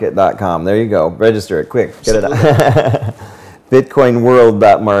 BitcoinLocalMarket.com. There you go. Register it quick. Get it out.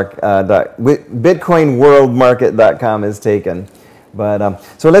 BitcoinWorldMarket.com is taken. But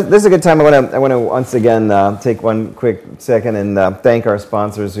so this is a good time. I want to once again take one quick second and thank our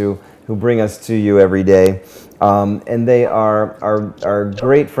sponsors who bring us to you every day, and they are our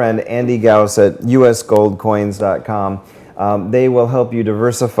great friend Andy Gauss at usgoldcoins.com. They will help you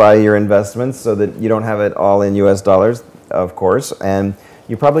diversify your investments so that you don't have it all in U.S. dollars, of course, and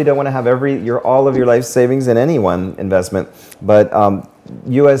you probably don't want to have all of your life savings in any one investment. But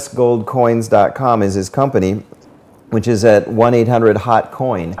usgoldcoins.com is his company, which is at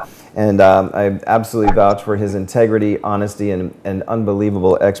 1-800-HOT-COIN. And I absolutely vouch for his integrity, honesty, and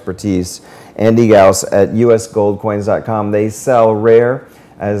unbelievable expertise. Andy Gauss at usgoldcoins.com. They sell rare,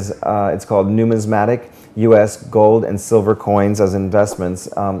 as it's called, numismatic U.S. gold and silver coins as investments.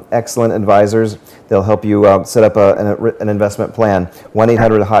 Excellent advisors. They'll help you set up an investment plan.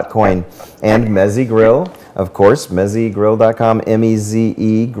 1-800-HOT-COIN. And Mezzi Grill, of course, mezzigrill.com,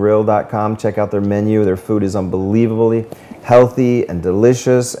 M-E-Z-E grill.com. Check out their menu. Their food is unbelievably healthy and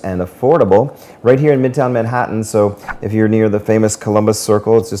delicious and affordable. Right here in Midtown Manhattan, so if you're near the famous Columbus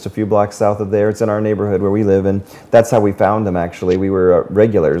Circle, it's just a few blocks south of there. It's in our neighborhood where we live, and that's how we found them, actually. We were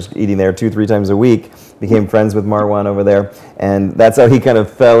regulars, eating there 2-3 times a week, became friends with Marwan over there, and that's how he kind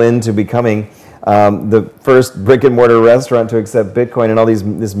of fell into becoming the first brick-and-mortar restaurant to accept Bitcoin and all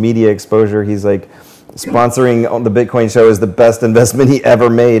this media exposure. He's like, sponsoring on the Bitcoin show is the best investment he ever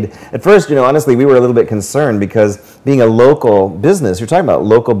made. At first, honestly, we were a little bit concerned because being a local business, you're talking about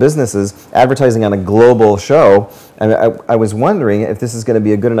local businesses advertising on a global show, and I was wondering if this is going to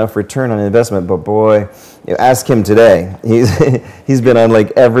be a good enough return on investment. But boy, ask him today. He's been on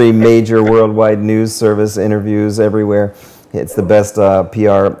like every major worldwide news service, interviews everywhere. It's the best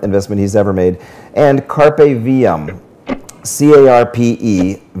PR investment he's ever made. And Carpe VM.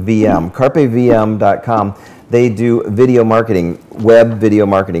 CARPEVM, carpevm.com. They do video marketing, web video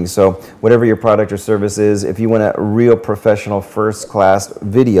marketing. So whatever your product or service is, if you want a real professional first-class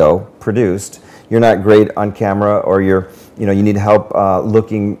video produced, you're not great on camera, or you need help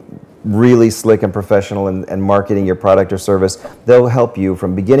looking really slick and professional and marketing your product or service, they'll help you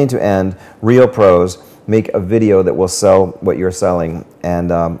from beginning to end, real pros, make a video that will sell what you're selling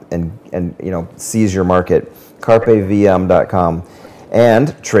and seize your market. carpevm.com and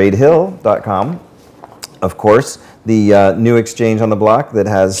tradehill.com, of course, the new exchange on the block that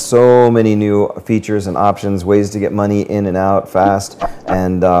has so many new features and options, ways to get money in and out fast,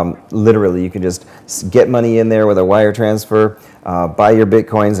 and literally you can just get money in there with a wire transfer, buy your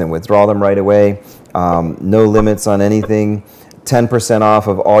Bitcoins and withdraw them right away, no limits on anything. 10% off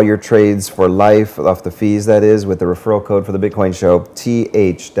of all your trades for life, off the fees, that is, with the referral code for the Bitcoin show,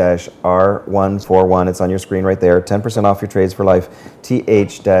 TH-R141. It's on your screen right there. 10% off your trades for life,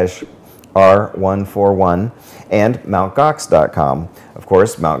 TH-R141. And MountGox.com. Of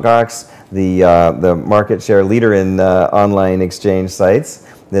course, Mt. Gox, the market share leader in online exchange sites,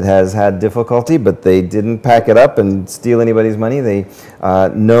 that has had difficulty, but they didn't pack it up and steal anybody's money. They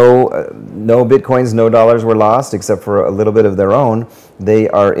no Bitcoins, no dollars were lost except for a little bit of their own. They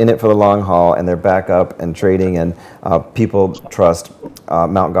are in it for the long haul, and they're back up and trading, and people trust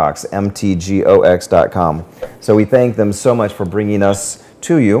Mt. Gox, MTGOX.com. So we thank them so much for bringing us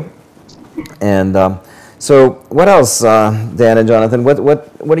to you. And so what else, Dan and Jonathan,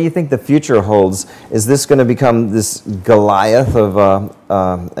 what do you think the future holds? Is this going to become this Goliath of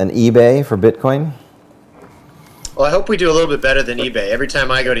an eBay for Bitcoin? Well, I hope we do a little bit better than eBay. Every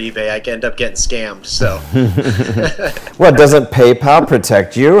time I go to eBay, I end up getting scammed. So, What, doesn't PayPal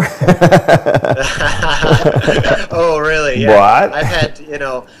protect you? Oh, really? Yeah. What? I've had,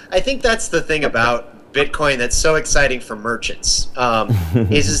 I think that's the thing about Bitcoin that's so exciting for merchants,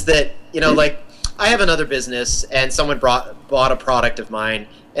 is that, like, I have another business, and someone bought a product of mine,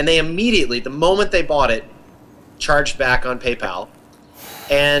 and they immediately, the moment they bought it, charged back on PayPal.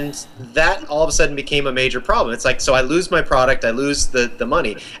 And that all of a sudden became a major problem. It's like, so I lose my product, I lose the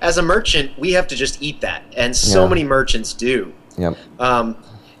money. As a merchant, we have to just eat that, and so many merchants do. Yep. And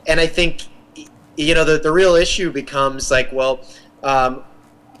I think, the real issue becomes like, well,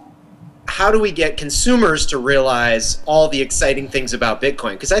 how do we get consumers to realize all the exciting things about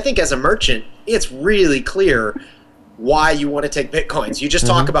Bitcoin? Because I think as a merchant, it's really clear why you want to take Bitcoins. You just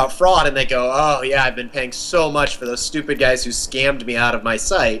talk about fraud, and they go, oh, yeah, I've been paying so much for those stupid guys who scammed me out of my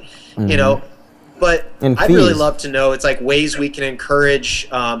site, But I'd really love to know, it's like ways we can encourage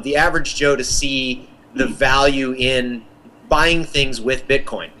the average Joe to see the value in buying things with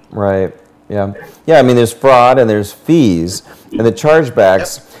Bitcoin. Right, yeah. Yeah, I mean, there's fraud and there's fees, and the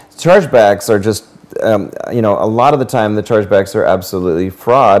chargebacks. Yep. Chargebacks are just, a lot of the time the chargebacks are absolutely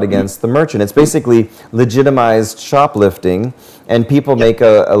fraud against the merchant. It's basically legitimized shoplifting, and people make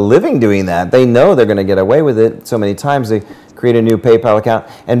a living doing that. They know they're going to get away with it so many times. They create a new PayPal account,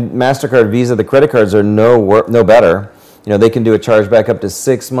 and MasterCard, Visa, the credit cards are no better. They can do a chargeback up to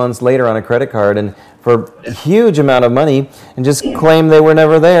 6 months later on a credit card, and for a huge amount of money, and just claim they were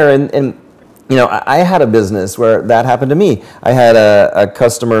never there. And I had a business where that happened to me. I had a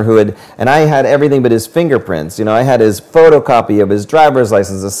customer and I had everything but his fingerprints. I had his photocopy of his driver's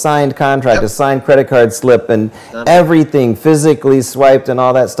license, a signed contract, a signed credit card slip, and everything physically swiped and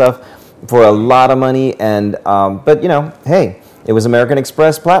all that stuff for a lot of money. And but hey, it was American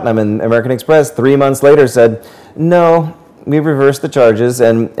Express Platinum, and American Express 3 months later said, no, we reversed the charges.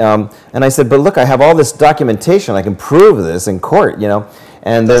 And I said, but look, I have all this documentation. I can prove this in court,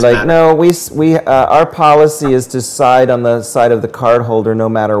 And they're like, no, our policy is to side on the side of the cardholder no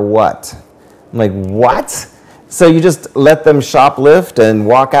matter what. I'm like, what? So you just let them shoplift and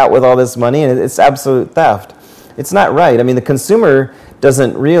walk out with all this money, and it's absolute theft. It's not right. I mean, the consumer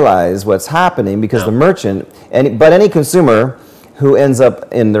doesn't realize what's happening because the merchant, but any consumer who ends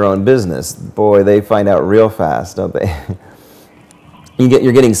up in their own business, boy, they find out real fast, don't they?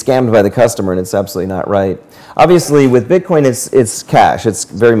 You're getting scammed by the customer, and it's absolutely not right. Obviously, with Bitcoin, it's cash. It's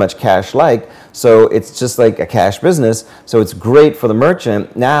very much cash-like, so it's just like a cash business. So it's great for the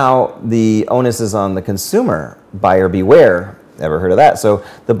merchant. Now the onus is on the consumer. Buyer beware. Never heard of that. So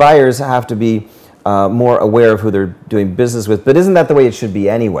the buyers have to be more aware of who they're doing business with. But isn't that the way it should be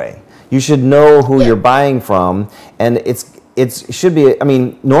anyway? You should know who you're buying from, and it should be, I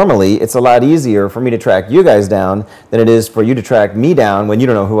mean, normally it's a lot easier for me to track you guys down than it is for you to track me down when you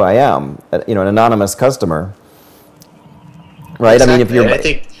don't know who I am, you know, an anonymous customer. Right? Exactly. I mean, if you're... I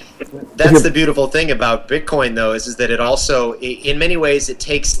think that's the beautiful thing about Bitcoin, though, is that it also, in many ways, it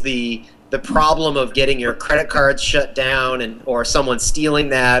takes the problem of getting your credit cards shut down or someone stealing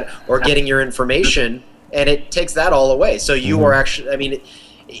that or getting your information, and it takes that all away. So you are actually, I mean,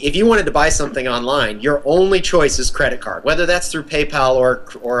 if you wanted to buy something online, your only choice is credit card, whether that's through PayPal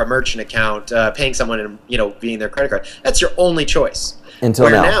or a merchant account, paying someone and, you know, being their credit card. That's your only choice. Until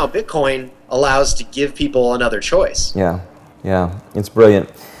Where now. now Bitcoin allows to give people another choice. Yeah, yeah, it's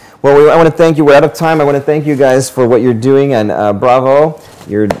brilliant. Well, I want to thank you. We're out of time. I want to thank you guys for what you're doing, and bravo.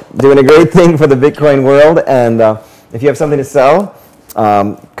 You're doing a great thing for the Bitcoin world, and if you have something to sell,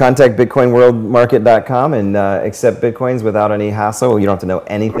 contact bitcoinworldmarket.com and accept Bitcoins without any hassle. You don't have to know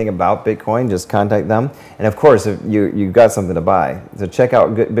anything about Bitcoin. Just contact them. And of course, if you've got something to buy, so check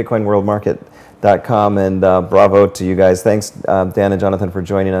out bitcoinworldmarket.com, and bravo to you guys. Thanks, Dan and Jonathan, for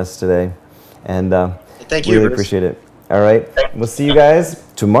joining us today. And thank you. Really appreciate it. All right. We'll see you guys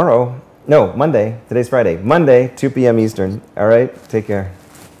tomorrow. No, Monday. Today's Friday. Monday, 2 p.m. Eastern. All right. Take care.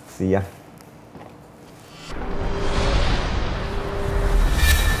 See ya.